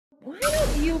why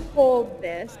don't you hold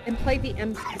this and play the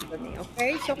MC for me,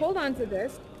 okay? So hold on to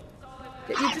this.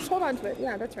 You just hold on to it.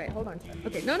 Yeah, that's right. Hold on to it.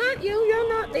 Okay, no, not you. You're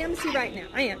not the MC right now.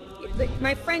 I am.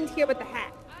 My friend here with the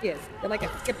hat is. You're like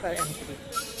a skipper MC.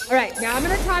 All right, now I'm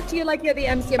going to talk to you like you're the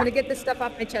MC. I'm going to get this stuff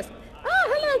off my chest. Oh,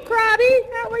 hello, Krabby.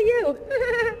 How are you?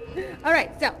 All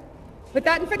right, so put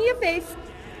that in front of your face.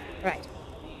 All right.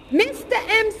 Mr.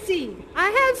 MC, I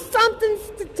have something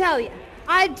to tell you.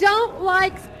 I don't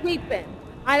like sweeping.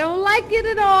 I don't like it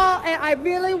at all, and I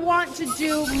really want to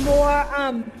do more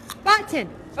button.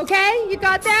 Okay? You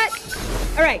got that?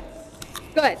 All right.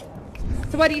 Good.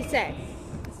 So what do you say?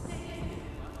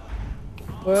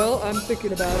 Well, I'm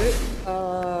thinking about it. I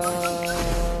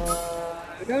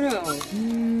don't know.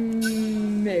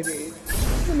 Maybe.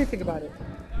 Let me think about it.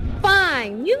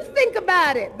 Fine. You think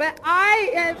about it. But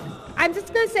I'm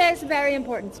just going to say it's very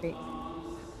important to me.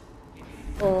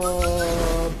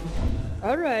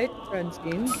 All right,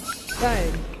 Friendstein.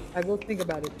 Fine. I will think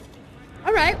about it.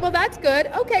 All right, well, that's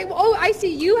good. Okay, well, oh, I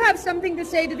see. You have something to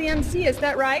say to the MC. Is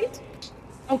that right?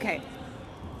 Okay.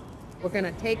 We're going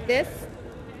to take this.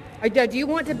 Do you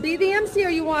want to be the MC or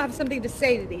you want to have something to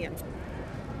say to the MC?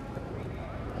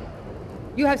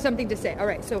 You have something to say. All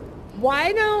right, so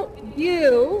why don't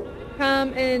you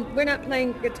come and... We're not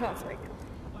playing guitars right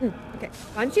now. Okay,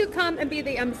 why don't you come and be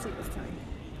the MC this time?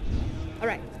 All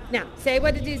right, now, say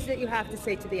what it is that you have to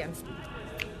say to the MC.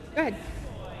 Go ahead.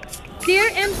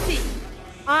 Dear MC,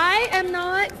 I am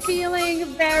not feeling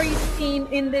very seen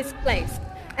in this place.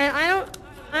 And I don't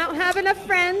have enough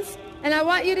friends, and I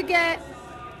want you to get...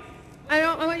 I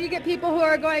want you to get people who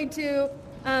are going to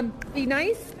be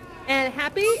nice and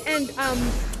happy and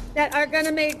that are going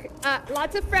to make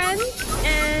lots of friends,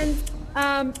 and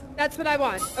that's what I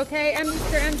want, okay? And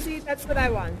Mr. MC, that's what I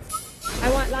want.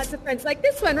 I want lots of friends, like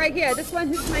this one right here. This one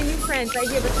who's my new friend right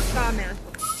here with the star mask.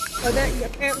 So that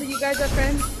apparently you guys are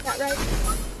friends, is that right?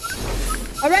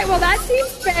 All right, well, that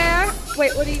seems fair.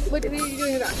 Wait, what are you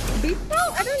doing about beach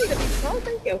ball? I don't need a beach ball,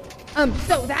 thank you.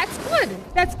 So that's good.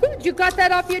 That's good. You got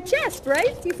that off your chest,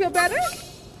 right? Do you feel better?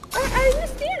 I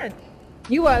understand.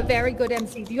 You are a very good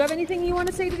MC. Do you have anything you want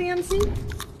to say to the MC?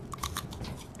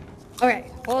 All right,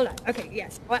 hold on. Okay,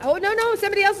 yes. Oh, no,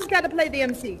 somebody else has got to play the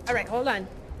MC. All right, hold on.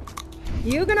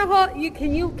 You're gonna hold.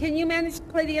 Can you manage to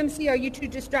play the MC? Or are you too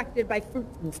distracted by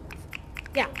fruits and stuff?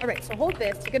 Yeah. All right. So hold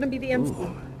this. You're gonna be the MC.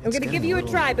 I'm gonna give you a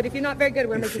try, but if you're not very good,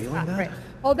 we're gonna make it stop. Right.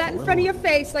 Hold that in front of your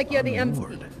face like you're the MC.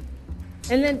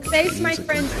 And then face my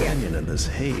friends here. In this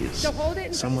haze. So hold it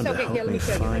in Someone to help me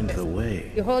find the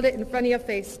way. You hold it in front of your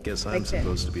face. Guess I'm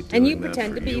supposed to be doing and you that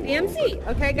pretend for to be you the all, MC.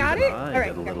 Okay, got it? All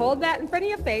right. little... Hold that in front of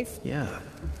your face. Yeah.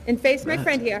 And face my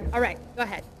friend here. All right. Go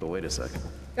ahead. But wait a second.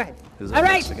 Go ahead. All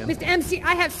right, Mr. MC,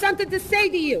 I have something to say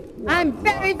to you. I'm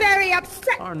very, very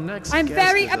upset. I'm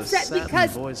very upset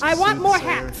because I want more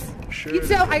hats.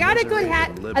 So I got a good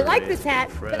hat. I like this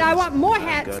hat, but I want more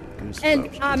hats and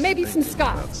maybe some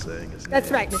scarves.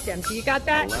 That's right, Mr. MC. You got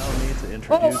that?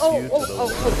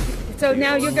 So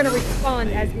now you're going to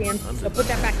respond as the MC. So put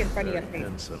that back in front of your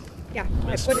face. Yeah,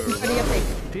 I put it in front of your face.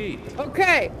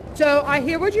 Okay, so I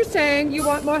hear what you're saying. You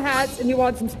want more hats and you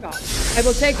want some scarves. I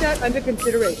will take that under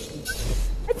consideration.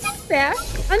 That seems fair.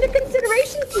 Under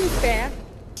consideration seems fair.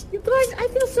 You guys, I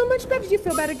feel so much better. Do you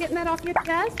feel better getting that off your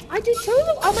chest? I do too.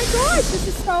 Oh my gosh, this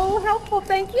is so helpful.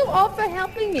 Thank you all for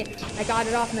helping me. I got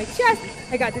it off my chest.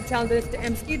 I got to tell Mr.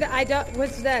 MC that I don't...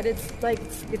 What's that? It's like...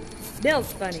 It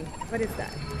smells funny. What is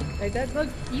that? Like, that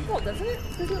looks evil, doesn't it?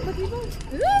 Doesn't it look evil?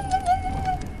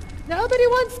 Nobody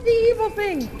wants the evil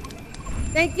thing.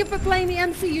 Thank you for playing the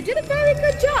MC. You did a very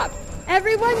good job.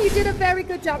 Everyone, you did a very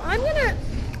good job. I'm gonna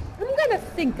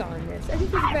think on this. I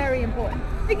think it's very important.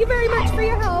 Thank you very much for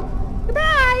your help.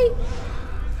 Goodbye.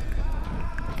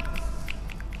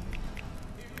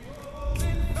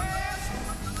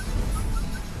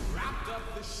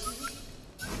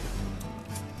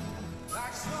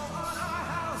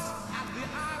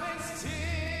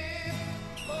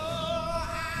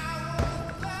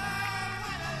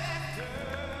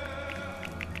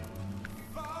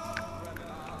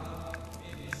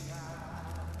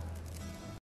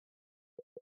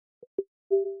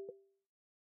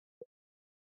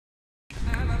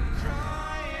 And I'm crying.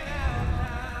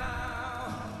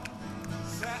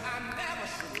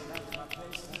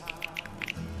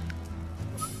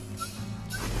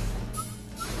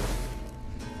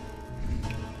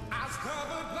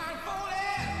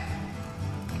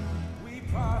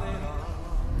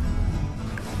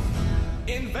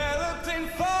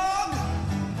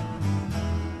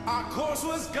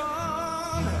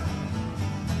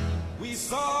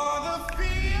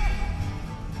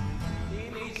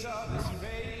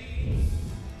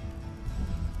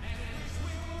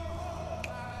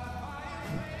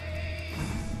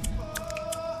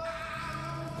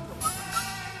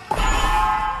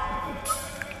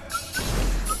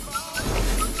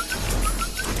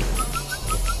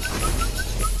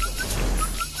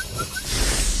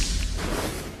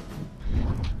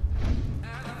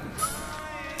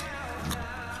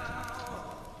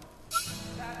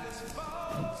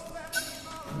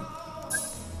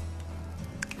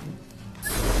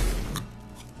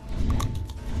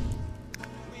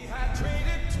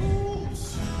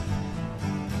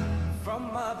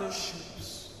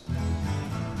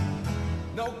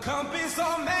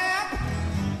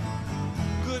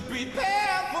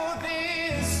 prepare for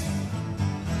this.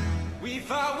 We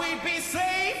thought we'd be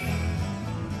safe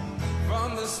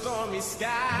from the stormy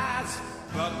skies,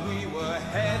 but we were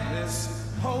headless,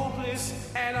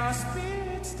 hopeless, and our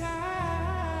spirits died.